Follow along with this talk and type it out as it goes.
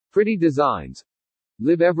Pretty designs.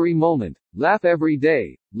 Live every moment. Laugh every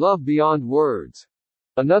day. Love beyond words.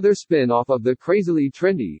 Another spin-off of the crazily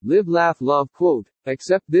trendy Live Laugh Love quote,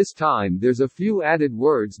 except this time there's a few added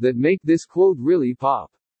words that make this quote really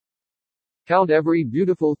pop. Count every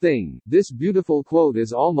beautiful thing. This beautiful quote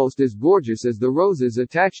is almost as gorgeous as the roses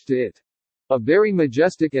attached to it. A very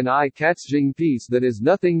majestic and eye-catching piece that is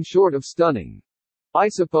nothing short of stunning. I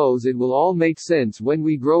suppose it will all make sense when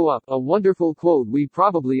we grow up, a wonderful quote we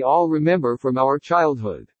probably all remember from our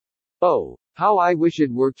childhood. Oh, how I wish it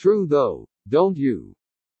were true though, don't you?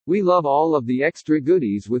 We love all of the extra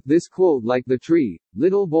goodies with this quote like the tree,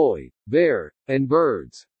 little boy, bear, and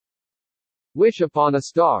birds. Wish upon a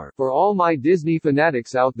star. For all my Disney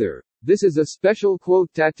fanatics out there, this is a special quote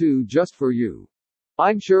tattoo just for you.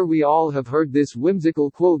 I'm sure we all have heard this whimsical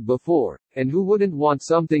quote before, and who wouldn't want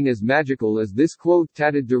something as magical as this quote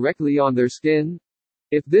tatted directly on their skin?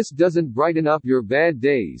 If this doesn't brighten up your bad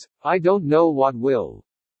days, I don't know what will.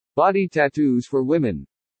 Body tattoos for women.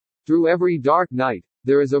 Through every dark night,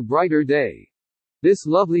 there is a brighter day. This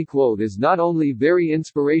lovely quote is not only very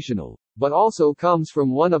inspirational, but also comes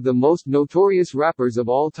from one of the most notorious rappers of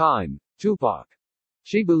all time, Tupac.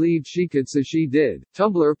 She believed she could, so she did.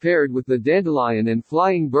 Tumblr paired with the dandelion and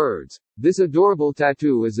flying birds. This adorable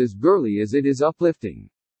tattoo is as girly as it is uplifting.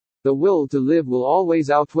 The will to live will always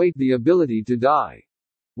outweigh the ability to die.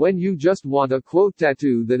 When you just want a quote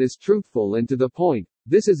tattoo that is truthful and to the point,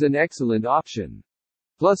 this is an excellent option.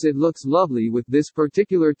 Plus it looks lovely with this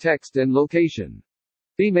particular text and location.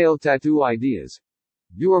 Female tattoo ideas.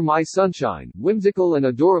 You are my sunshine, whimsical and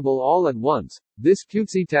adorable all at once. This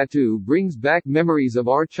cutesy tattoo brings back memories of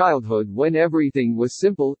our childhood when everything was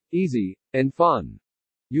simple, easy, and fun.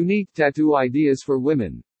 Unique tattoo ideas for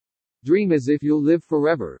women. Dream as if you'll live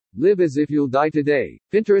forever. Live as if you'll die today.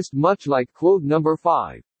 Pinterest. Much like quote number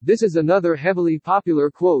 5. This is another heavily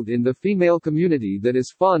popular quote in the female community that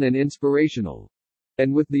is fun and inspirational.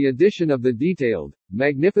 And with the addition of the detailed,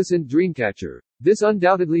 magnificent dreamcatcher, this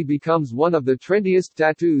undoubtedly becomes one of the trendiest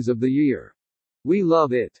tattoos of the year. We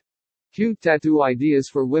love it. Cute tattoo ideas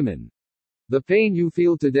for women. The pain you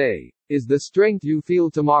feel today is the strength you feel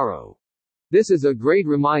tomorrow. This is a great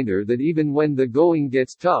reminder that even when the going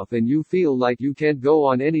gets tough and you feel like you can't go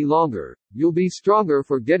on any longer, you'll be stronger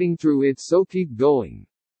for getting through it, so keep going.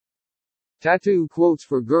 Tattoo quotes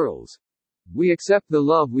for girls. We accept the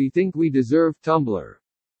love we think we deserve. Tumblr.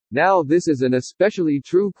 Now this is an especially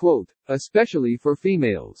true quote, especially for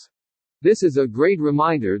females. This is a great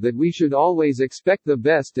reminder that we should always expect the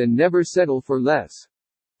best and never settle for less.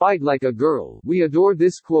 Fight like a girl. We adore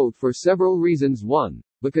this quote for several reasons. 1.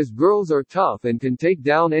 Because girls are tough and can take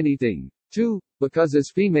down anything. 2. Because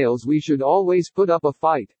as females we should always put up a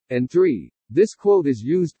fight. And 3. This quote is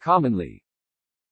used commonly.